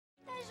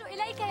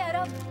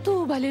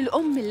طوبى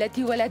للأم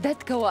التي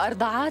ولدتك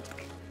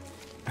وأرضعتك.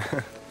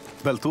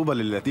 بل طوبى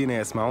للذين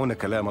يسمعون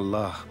كلام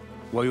الله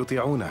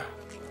ويطيعونه.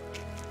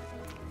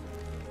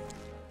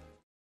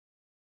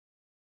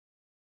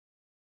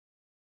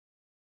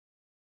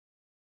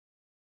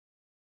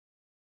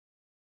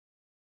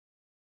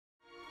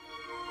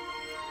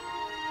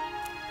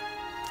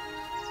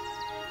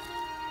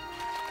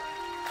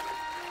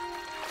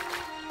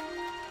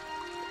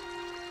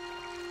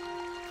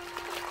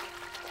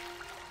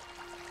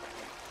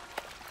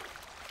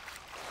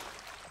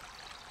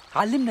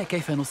 علمنا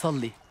كيف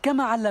نصلي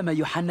كما علم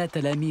يوحنا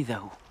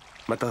تلاميذه.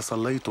 متى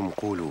صليتم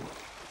قولوا: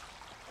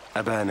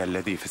 أبانا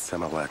الذي في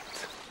السماوات،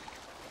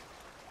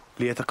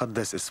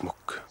 ليتقدس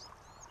اسمك،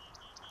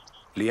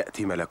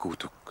 ليأتي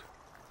ملكوتك،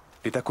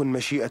 لتكن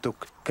مشيئتك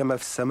كما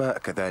في السماء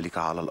كذلك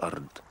على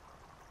الأرض.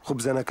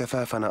 خبزنا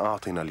كفافنا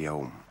أعطنا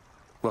اليوم،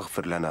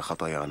 واغفر لنا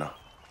خطايانا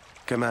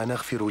كما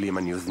نغفر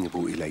لمن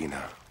يذنب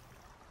إلينا،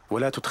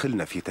 ولا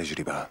تدخلنا في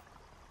تجربة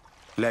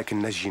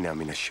لكن نجنا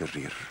من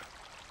الشرير.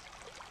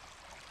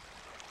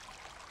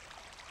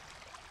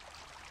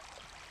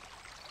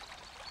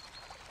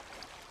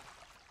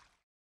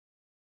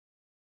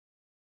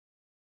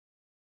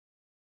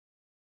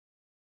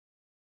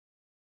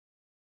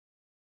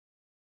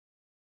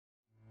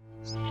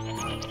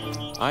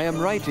 I am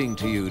writing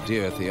to you,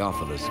 dear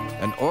Theophilus,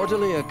 an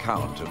orderly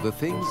account of the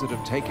things that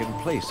have taken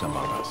place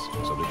among us,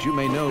 so that you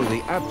may know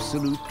the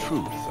absolute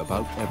truth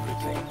about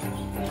everything.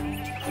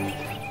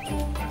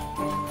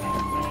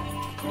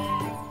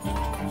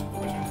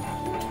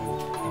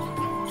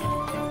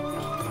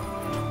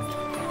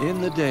 In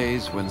the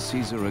days when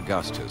Caesar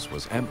Augustus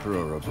was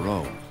emperor of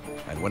Rome,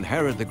 and when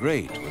Herod the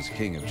Great was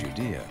king of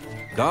Judea,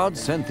 God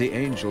sent the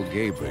angel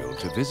Gabriel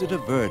to visit a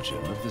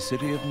virgin of the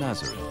city of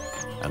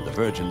Nazareth, and the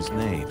virgin's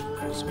name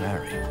was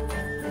Mary.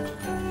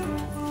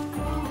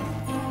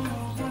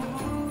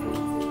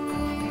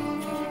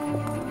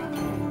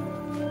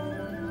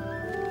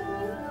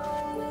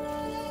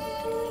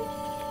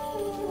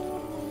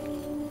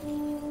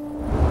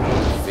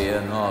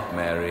 Fear not,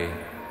 Mary,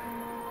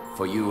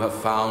 for you have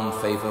found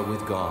favor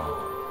with God.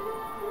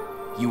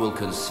 You will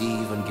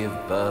conceive and give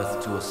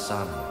birth to a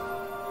son,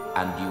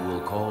 and you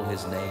will call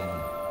his name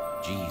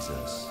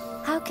Jesus.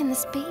 How can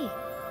this be?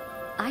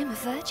 I am a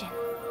virgin.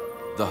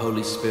 The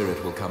Holy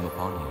Spirit will come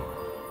upon you.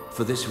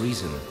 For this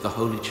reason, the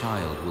Holy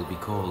Child will be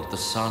called the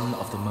Son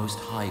of the Most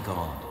High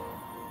God.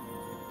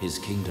 His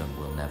kingdom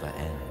will never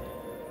end.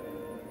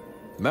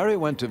 Mary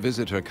went to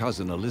visit her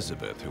cousin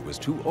Elizabeth, who was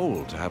too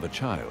old to have a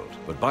child.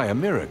 But by a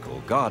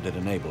miracle, God had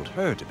enabled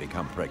her to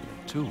become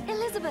pregnant too.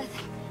 Elizabeth!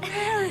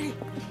 Mary!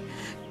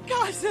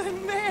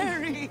 Cousin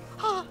Mary!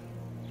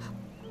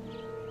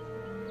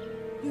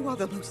 You are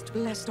the most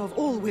blessed of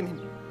all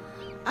women,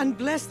 and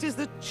blessed is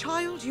the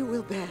child you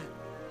will bear.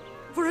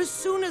 For as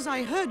soon as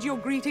I heard your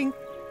greeting,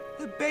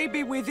 the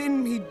baby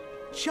within me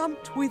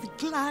jumped with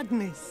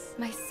gladness.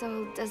 My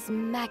soul does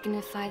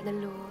magnify the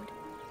Lord,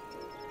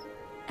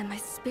 and my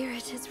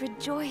spirit has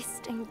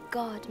rejoiced in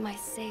God my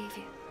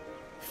Savior.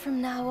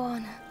 From now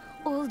on,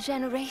 all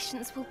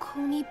generations will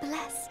call me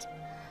blessed.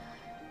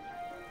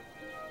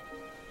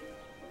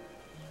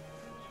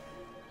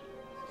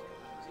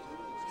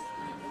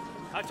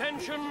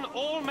 Attention,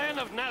 all men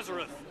of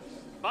Nazareth.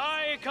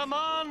 By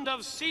command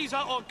of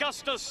Caesar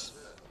Augustus,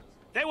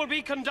 there will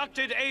be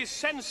conducted a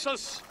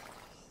census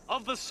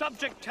of the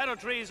subject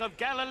territories of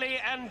Galilee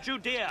and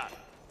Judea.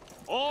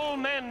 All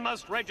men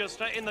must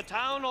register in the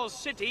town or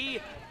city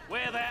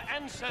where their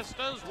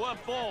ancestors were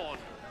born.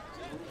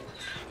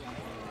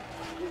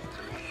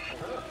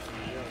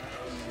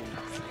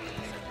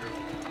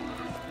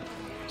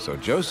 So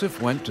Joseph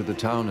went to the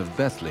town of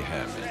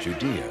Bethlehem in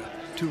Judea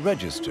to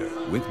register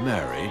with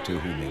Mary, to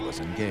whom he was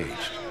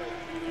engaged.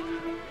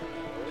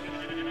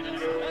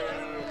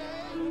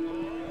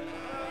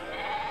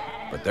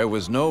 But there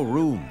was no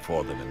room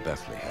for them in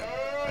Bethlehem,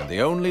 and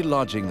the only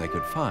lodging they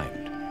could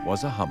find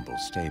was a humble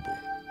stable.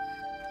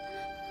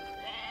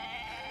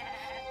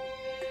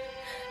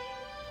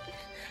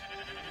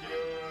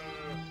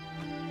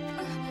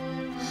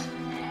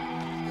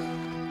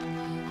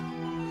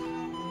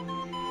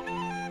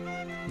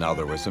 Now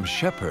there were some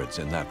shepherds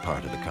in that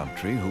part of the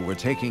country who were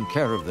taking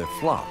care of their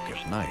flock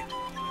at night.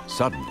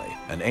 Suddenly,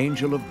 an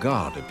angel of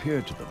God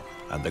appeared to them,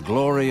 and the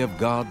glory of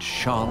God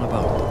shone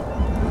about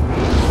them.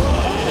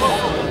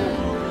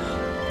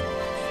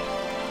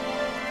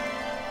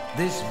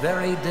 This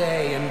very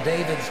day in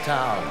David's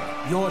town,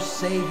 your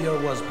Savior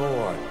was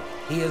born.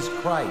 He is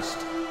Christ,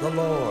 the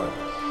Lord.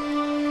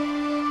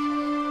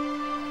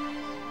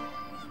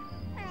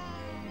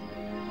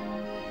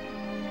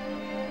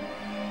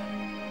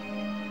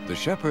 The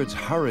shepherds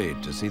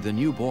hurried to see the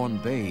newborn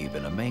babe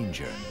in a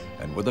manger,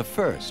 and were the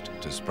first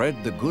to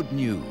spread the good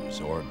news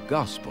or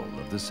gospel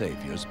of the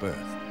Savior's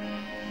birth.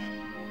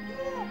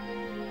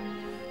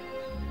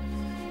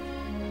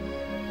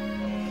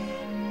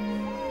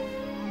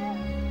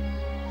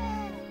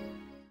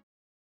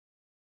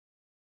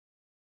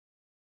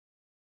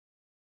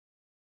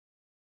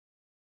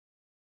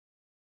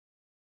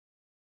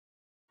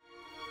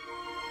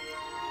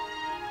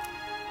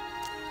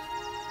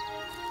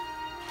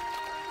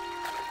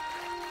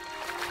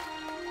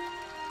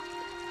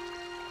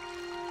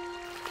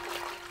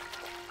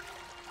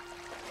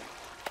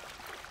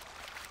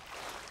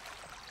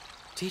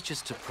 Teach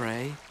us to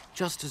pray,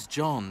 just as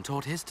John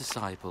taught his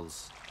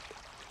disciples.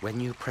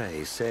 When you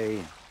pray,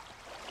 say,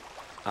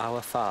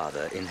 Our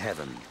Father in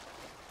heaven,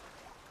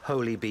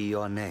 holy be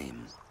your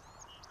name.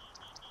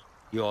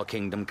 Your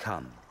kingdom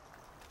come.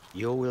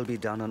 Your will be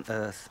done on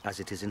earth as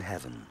it is in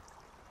heaven.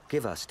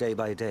 Give us day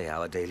by day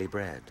our daily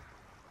bread,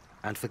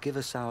 and forgive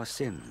us our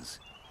sins,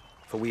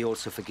 for we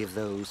also forgive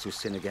those who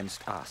sin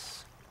against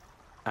us.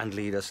 And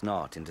lead us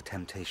not into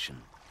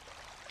temptation,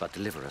 but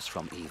deliver us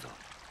from evil.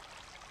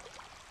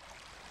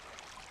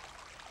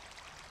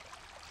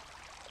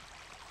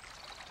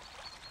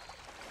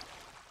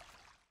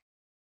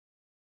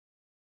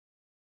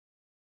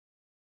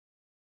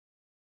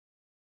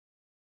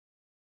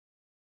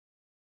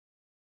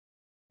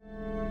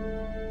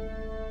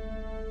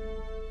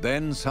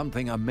 Then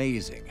something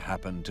amazing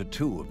happened to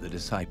two of the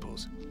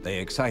disciples. They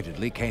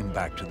excitedly came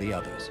back to the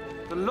others.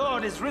 The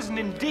Lord is risen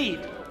indeed.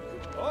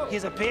 He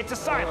has appeared to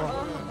Simon.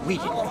 We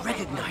didn't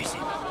recognize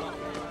him.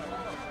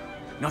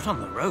 Not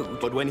on the road.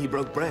 But when he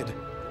broke bread,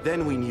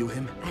 then we knew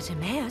him. At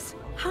Emmaus?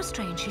 How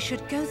strange he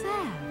should go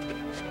there.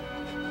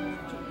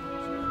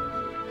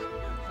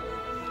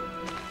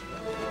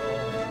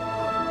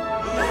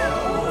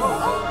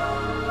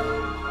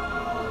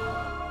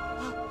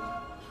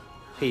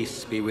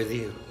 Peace be with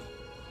you.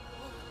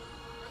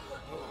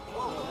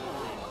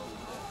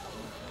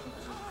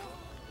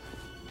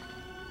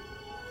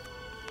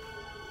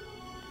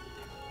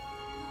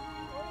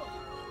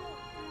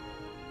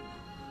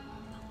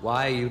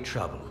 Why are you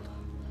troubled?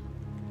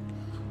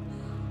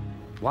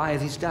 Why are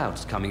these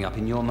doubts coming up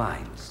in your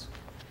minds?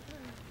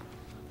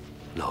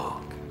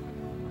 Look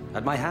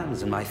at my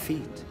hands and my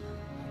feet,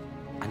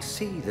 and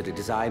see that it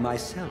is I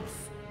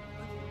myself.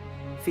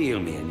 Feel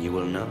me and you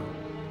will know.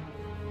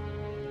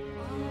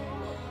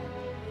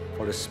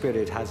 For a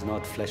spirit has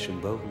not flesh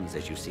and bones,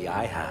 as you see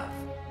I have.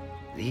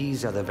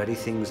 These are the very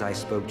things I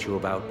spoke to you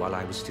about while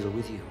I was still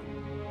with you.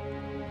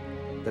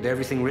 That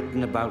everything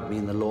written about me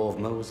in the law of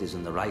Moses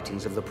and the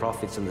writings of the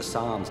prophets and the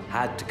Psalms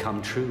had to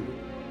come true.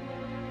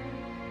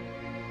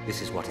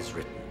 This is what is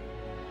written.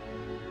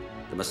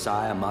 The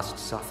Messiah must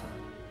suffer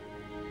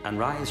and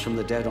rise from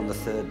the dead on the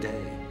third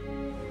day.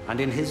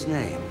 And in his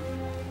name,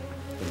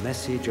 the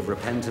message of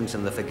repentance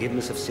and the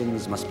forgiveness of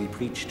sins must be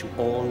preached to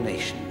all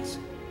nations,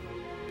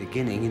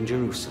 beginning in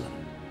Jerusalem.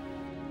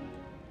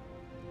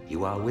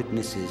 You are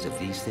witnesses of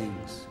these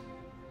things.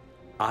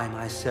 I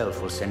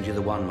myself will send you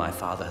the one my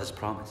Father has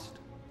promised.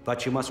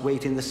 But you must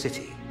wait in the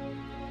city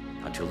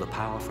until the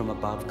power from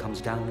above comes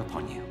down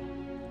upon you.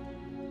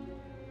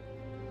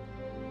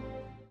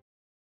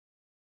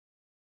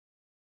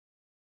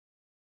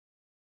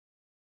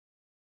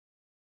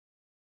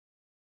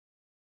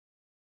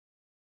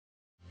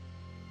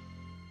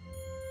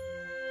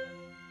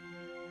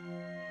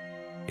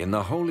 In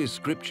the Holy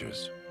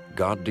Scriptures,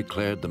 God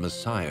declared the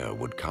Messiah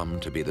would come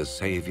to be the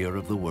Savior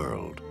of the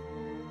world.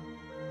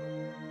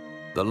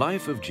 The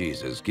life of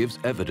Jesus gives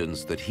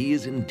evidence that he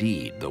is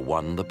indeed the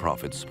one the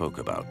prophets spoke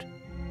about.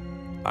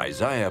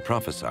 Isaiah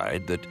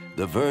prophesied that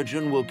the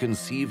virgin will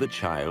conceive a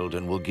child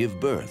and will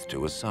give birth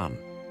to a son.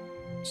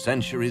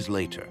 Centuries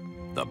later,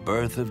 the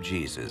birth of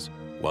Jesus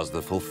was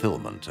the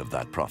fulfillment of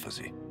that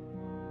prophecy.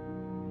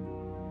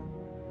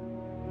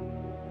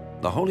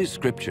 The Holy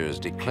Scriptures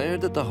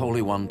declared that the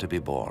Holy One to be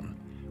born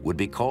would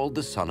be called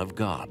the Son of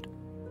God.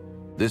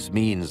 This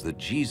means that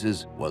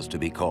Jesus was to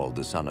be called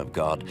the Son of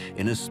God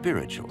in a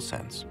spiritual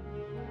sense.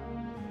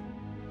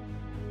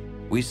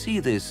 We see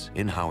this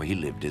in how he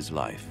lived his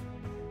life.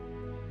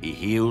 He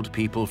healed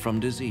people from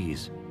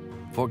disease,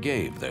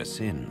 forgave their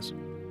sins,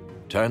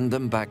 turned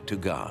them back to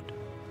God,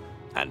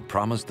 and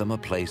promised them a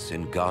place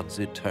in God's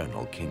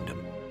eternal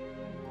kingdom.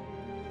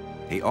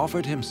 He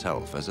offered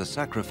himself as a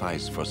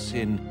sacrifice for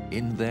sin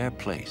in their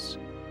place,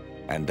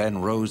 and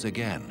then rose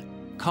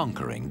again,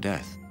 conquering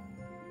death.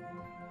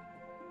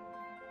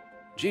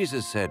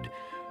 Jesus said,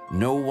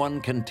 "No one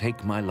can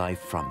take my life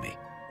from me.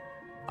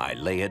 I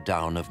lay it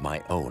down of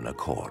my own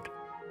accord."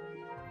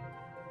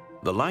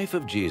 The life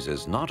of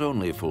Jesus not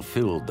only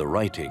fulfilled the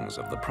writings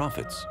of the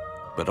prophets,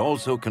 but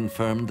also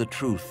confirmed the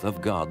truth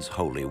of God's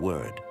holy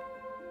word.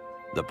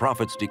 The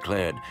prophets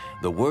declared,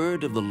 "The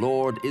word of the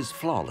Lord is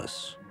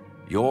flawless.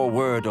 Your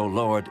word, O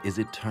Lord, is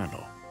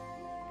eternal."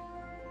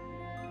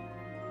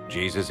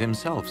 Jesus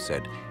himself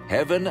said,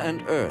 "Heaven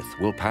and earth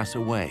will pass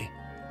away,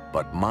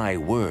 but my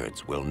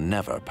words will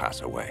never pass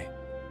away."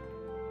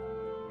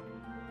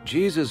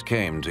 Jesus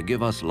came to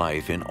give us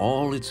life in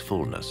all its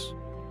fullness.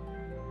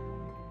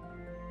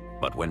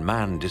 But when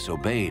man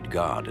disobeyed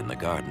God in the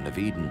Garden of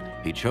Eden,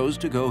 he chose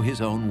to go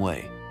his own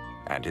way,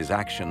 and his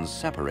actions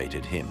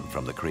separated him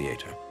from the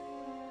Creator.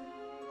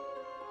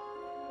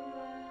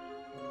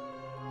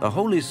 The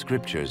Holy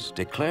Scriptures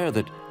declare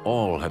that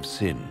all have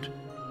sinned,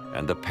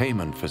 and the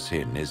payment for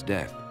sin is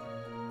death.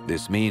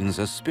 This means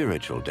a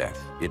spiritual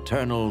death,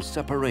 eternal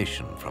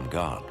separation from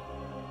God.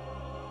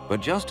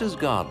 But just as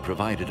God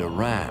provided a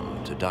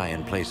ram to die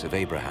in place of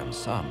Abraham's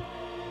son,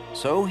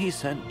 so he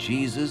sent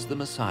Jesus the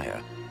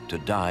Messiah to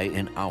die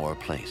in our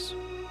place.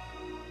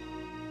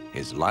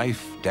 His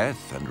life,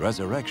 death, and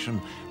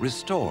resurrection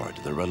restored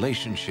the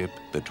relationship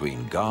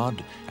between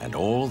God and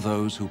all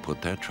those who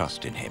put their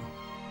trust in him.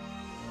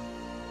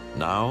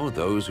 Now,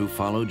 those who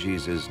follow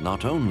Jesus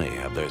not only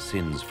have their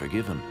sins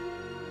forgiven,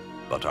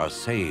 but are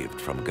saved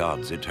from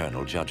God's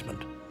eternal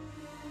judgment.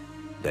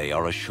 They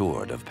are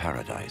assured of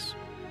paradise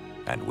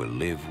and will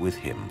live with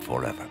him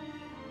forever.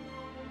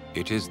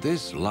 It is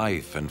this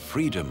life and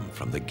freedom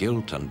from the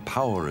guilt and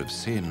power of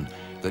sin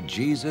that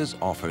Jesus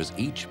offers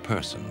each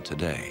person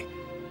today.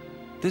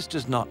 This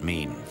does not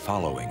mean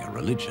following a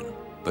religion,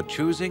 but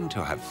choosing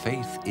to have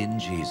faith in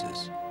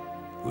Jesus,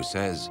 who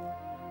says,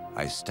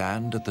 "I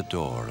stand at the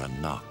door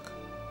and knock.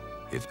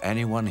 If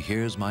anyone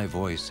hears my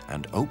voice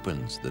and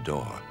opens the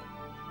door,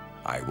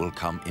 I will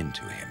come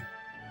into him."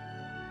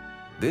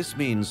 This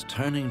means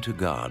turning to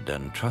God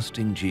and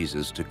trusting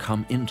Jesus to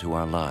come into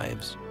our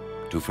lives,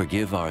 to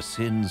forgive our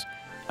sins,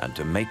 and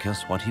to make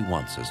us what he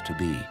wants us to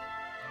be.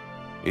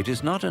 It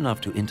is not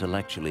enough to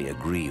intellectually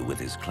agree with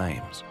his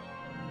claims,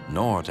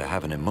 nor to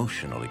have an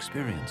emotional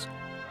experience.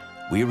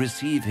 We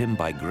receive him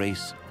by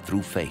grace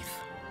through faith,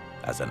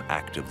 as an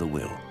act of the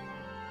will.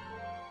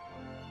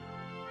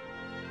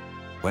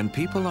 When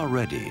people are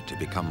ready to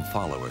become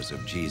followers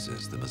of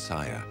Jesus, the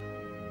Messiah,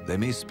 they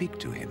may speak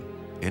to him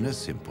in a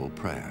simple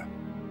prayer.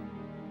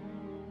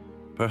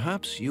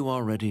 Perhaps you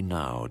are ready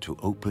now to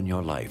open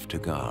your life to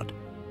God.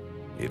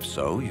 If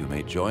so, you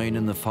may join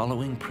in the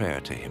following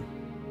prayer to him,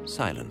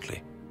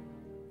 silently,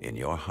 in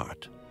your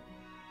heart.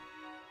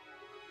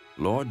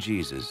 Lord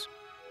Jesus,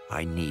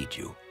 I need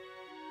you.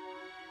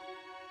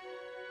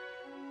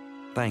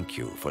 Thank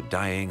you for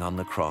dying on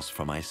the cross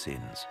for my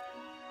sins.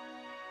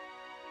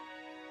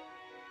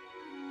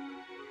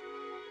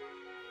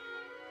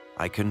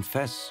 I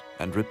confess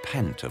and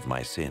repent of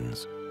my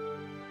sins.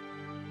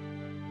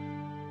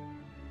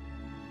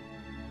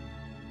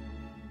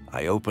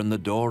 I open the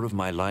door of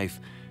my life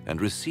and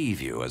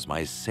receive you as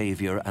my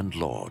Savior and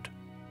Lord.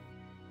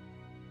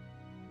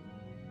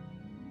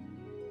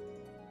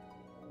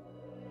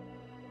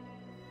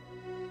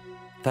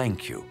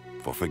 Thank you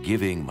for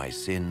forgiving my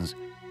sins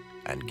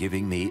and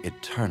giving me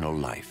eternal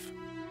life.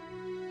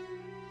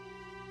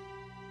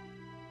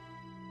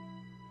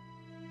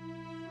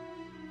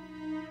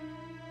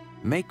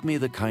 Make me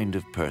the kind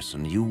of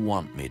person you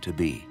want me to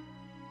be,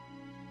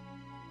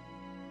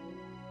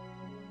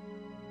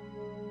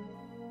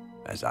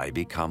 as I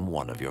become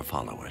one of your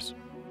followers.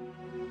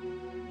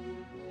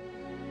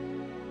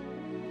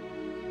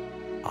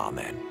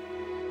 Amen.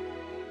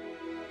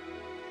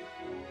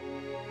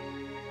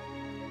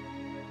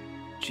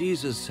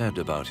 Jesus said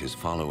about his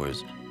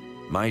followers,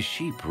 "My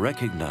sheep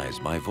recognize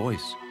my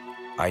voice.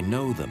 I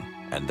know them,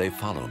 and they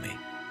follow me."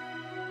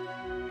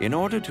 In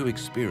order to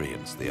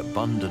experience the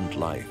abundant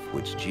life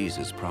which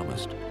Jesus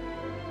promised,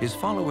 his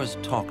followers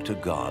talk to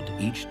God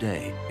each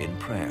day in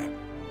prayer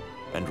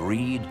and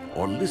read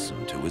or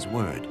listen to his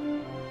word.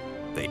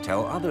 They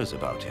tell others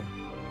about him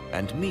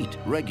and meet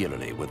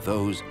regularly with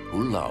those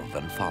who love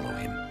and follow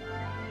him.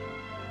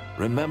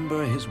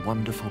 Remember his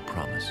wonderful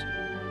promise.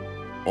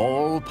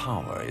 All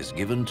power is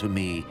given to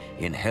me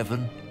in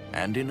heaven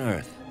and in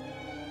earth.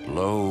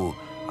 Lo,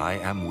 I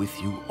am with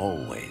you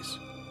always,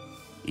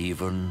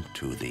 even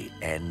to the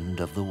end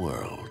of the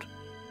world.